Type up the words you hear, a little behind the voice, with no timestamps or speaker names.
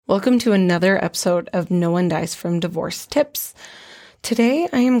Welcome to another episode of No One Dies from Divorce Tips. Today,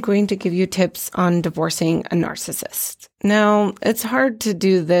 I am going to give you tips on divorcing a narcissist. Now, it's hard to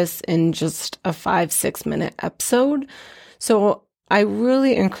do this in just a 5-6 minute episode, so I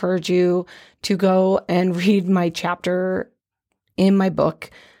really encourage you to go and read my chapter in my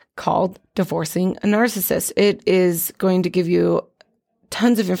book called Divorcing a Narcissist. It is going to give you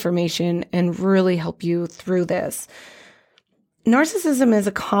tons of information and really help you through this. Narcissism is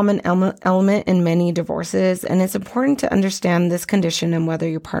a common element in many divorces, and it's important to understand this condition and whether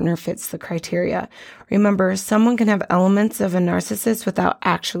your partner fits the criteria. Remember, someone can have elements of a narcissist without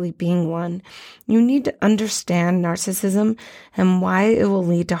actually being one. You need to understand narcissism and why it will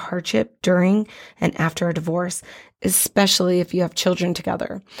lead to hardship during and after a divorce, especially if you have children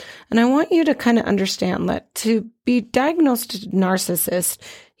together. And I want you to kind of understand that to be diagnosed as a narcissist,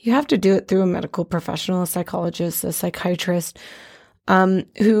 you have to do it through a medical professional, a psychologist, a psychiatrist,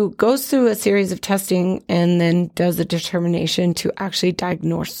 who goes through a series of testing and then does a determination to actually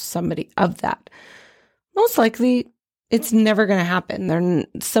diagnose somebody of that. Most likely, it's never going to happen.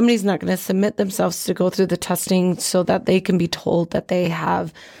 Somebody's not going to submit themselves to go through the testing so that they can be told that they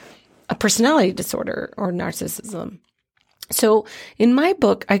have a personality disorder or narcissism. So in my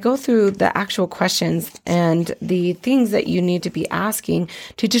book, I go through the actual questions and the things that you need to be asking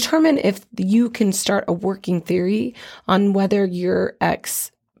to determine if you can start a working theory on whether your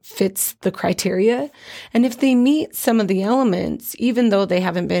ex fits the criteria. And if they meet some of the elements, even though they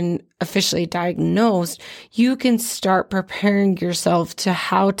haven't been officially diagnosed, you can start preparing yourself to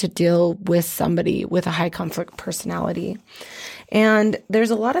how to deal with somebody with a high conflict personality. And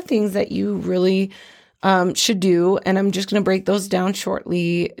there's a lot of things that you really should do. And I'm just going to break those down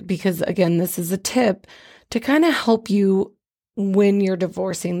shortly because, again, this is a tip to kind of help you when you're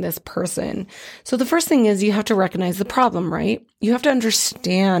divorcing this person. So the first thing is you have to recognize the problem, right? You have to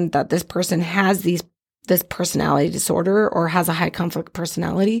understand that this person has this personality disorder or has a high conflict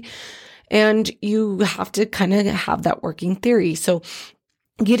personality. And you have to kind of have that working theory. So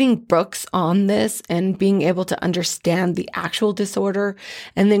getting books on this and being able to understand the actual disorder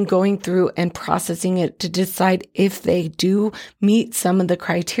and then going through and processing it to decide if they do meet some of the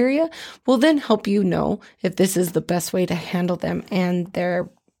criteria will then help you know if this is the best way to handle them and their,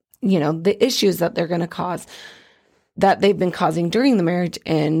 the issues that they're going to cause, that they've been causing during the marriage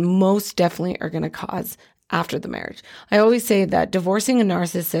and most definitely are going to cause after the marriage. I always say that divorcing a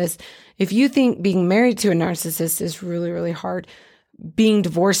narcissist, if you think being married to a narcissist is really, really hard, being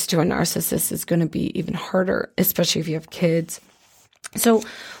divorced to a narcissist is going to be even harder, especially if you have kids. So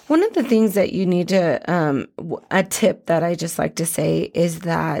one of the things that you need to, a tip that I just like to say is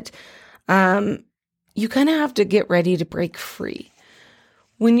that you kind of have to get ready to break free.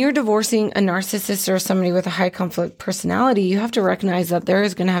 When you're divorcing a narcissist or somebody with a high conflict personality, you have to recognize that there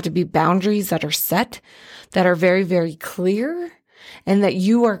is going to have to be boundaries that are set, that are very, very clear, and that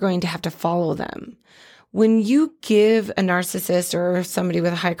you are going to have to follow them. When you give a narcissist or somebody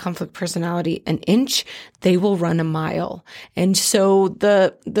with a high conflict personality an inch, they will run a mile. And so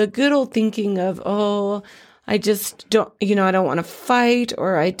the good old thinking of, I just don't, I don't want to fight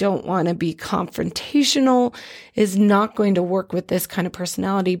or I don't want to be confrontational is not going to work with this kind of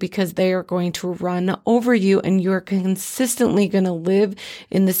personality because they are going to run over you and you're consistently going to live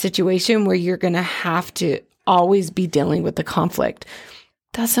in the situation where you're going to have to always be dealing with the conflict.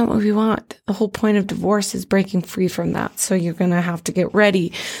 That's not what we want. The whole point of divorce is breaking free from that. So you're going to have to get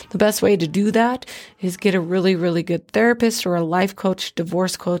ready. The best way to do that is get a really, really good therapist or a life coach,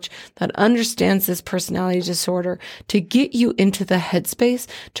 divorce coach that understands this personality disorder to get you into the headspace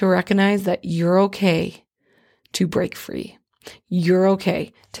to recognize that you're okay to break free. You're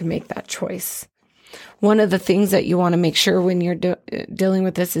okay to make that choice. One of the things that you want to make sure when you're dealing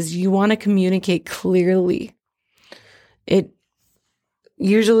with this is you want to communicate clearly.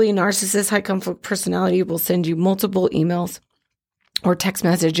 Usually, narcissist high conflict personality will send you multiple emails or text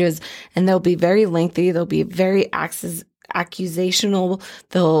messages, and they'll be very lengthy. They'll be very accusational.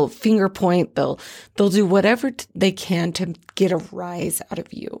 They'll finger point. They'll do whatever they can to get a rise out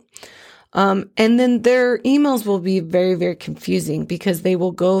of you. And then their emails will be very, very confusing because they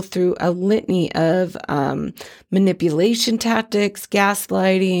will go through a litany of manipulation tactics,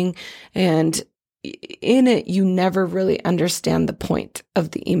 gaslighting, and in it, you never really understand the point of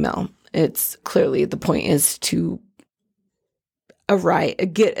the email. It's clearly the point is to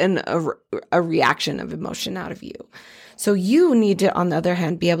get a reaction of emotion out of you. So you need to, on the other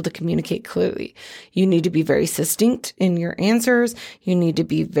hand, be able to communicate clearly. You need to be very succinct in your answers. You need to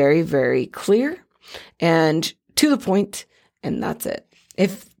be very, very clear and to the point, and that's it.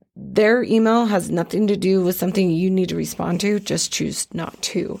 If their email has nothing to do with something you need to respond to, just choose not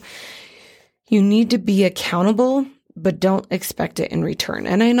to. You need to be accountable, but don't expect it in return.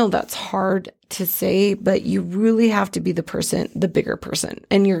 And I know that's hard to say, but you really have to be the bigger person,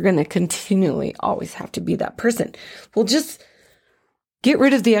 and you're going to continually always have to be that person. Well, just get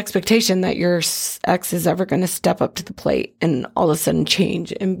rid of the expectation that your ex is ever going to step up to the plate and all of a sudden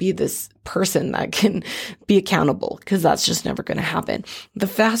change and be this person that can be accountable, because that's just never going to happen. The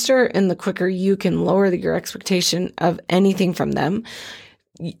faster and the quicker you can lower your expectation of anything from them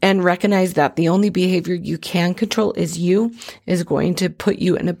and recognize that the only behavior you can control is you, is going to put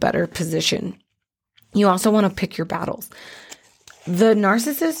you in a better position. You also want to pick your battles. The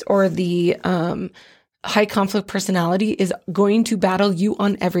narcissist or the high conflict personality is going to battle you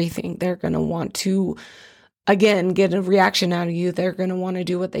on everything. They're going to want to, again, get a reaction out of you. They're going to want to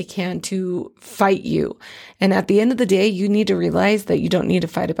do what they can to fight you. And at the end of the day, you need to realize that you don't need to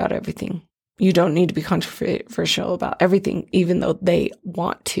fight about everything. You don't need to be controversial about everything, even though they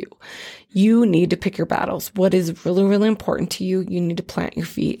want to. You need to pick your battles. What is really, really important to you, you need to plant your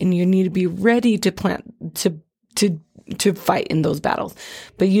feet, and you need to be ready to fight in those battles.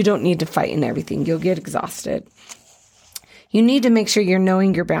 But you don't need to fight in everything. You'll get exhausted. You need to make sure you're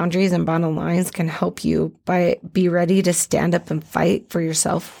knowing your boundaries, and bottom lines can help you be ready to stand up and fight for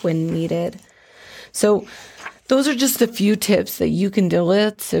yourself when needed. So those are just a few tips that you can deal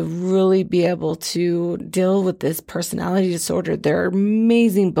with to really be able to deal with this personality disorder. There are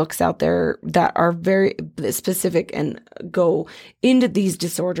amazing books out there that are very specific and go into these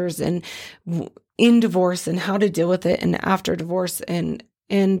disorders and in divorce and how to deal with it and after divorce. And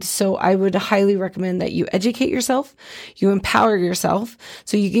so I would highly recommend that you educate yourself, you empower yourself,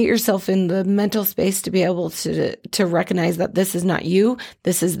 so you get yourself in the mental space to be able to recognize that this is not you,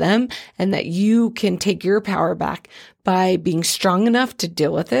 this is them, and that you can take your power back by being strong enough to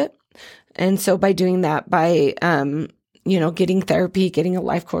deal with it. And so by doing that, by, getting therapy, getting a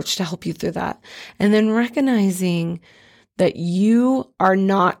life coach to help you through that, and then recognizing that you are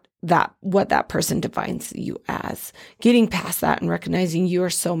not what that person defines you as, getting past that and recognizing you are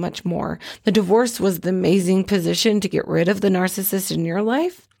so much more. The divorce was the amazing position to get rid of the narcissist in your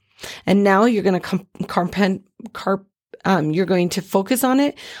life. And now you're going to you're going to focus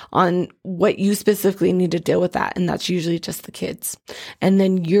on what you specifically need to deal with that. And that's usually just the kids. And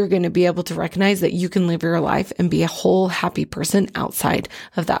then you're going to be able to recognize that you can live your life and be a whole happy person outside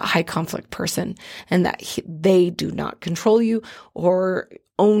of that high conflict person, and that they do not control you or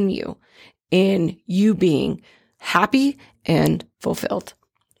own you in you being happy and fulfilled.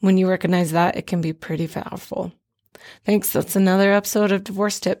 When you recognize that, it can be pretty powerful. Thanks. That's another episode of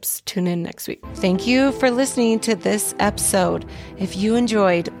Divorce Tips. Tune in next week. Thank you for listening to this episode. If you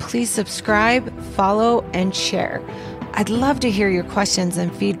enjoyed, please subscribe, follow, and share. I'd love to hear your questions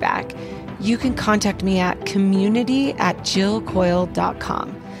and feedback. You can contact me at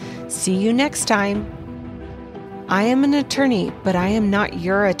community@jillcoyle.com. See you next time. I am an attorney, but I am not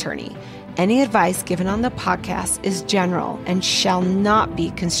your attorney. Any advice given on the podcast is general and shall not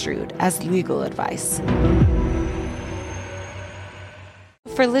be construed as legal advice.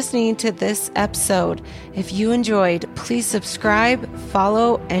 For listening to this episode. If you enjoyed, please subscribe,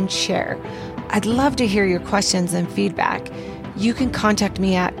 follow, and share. I'd love to hear your questions and feedback. You can contact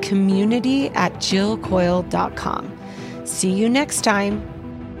me at community@jillcoyle.com. See you next time.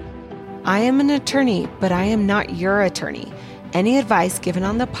 I am an attorney, but I am not your attorney. Any advice given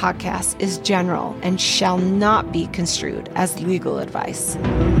on the podcast is general and shall not be construed as legal advice.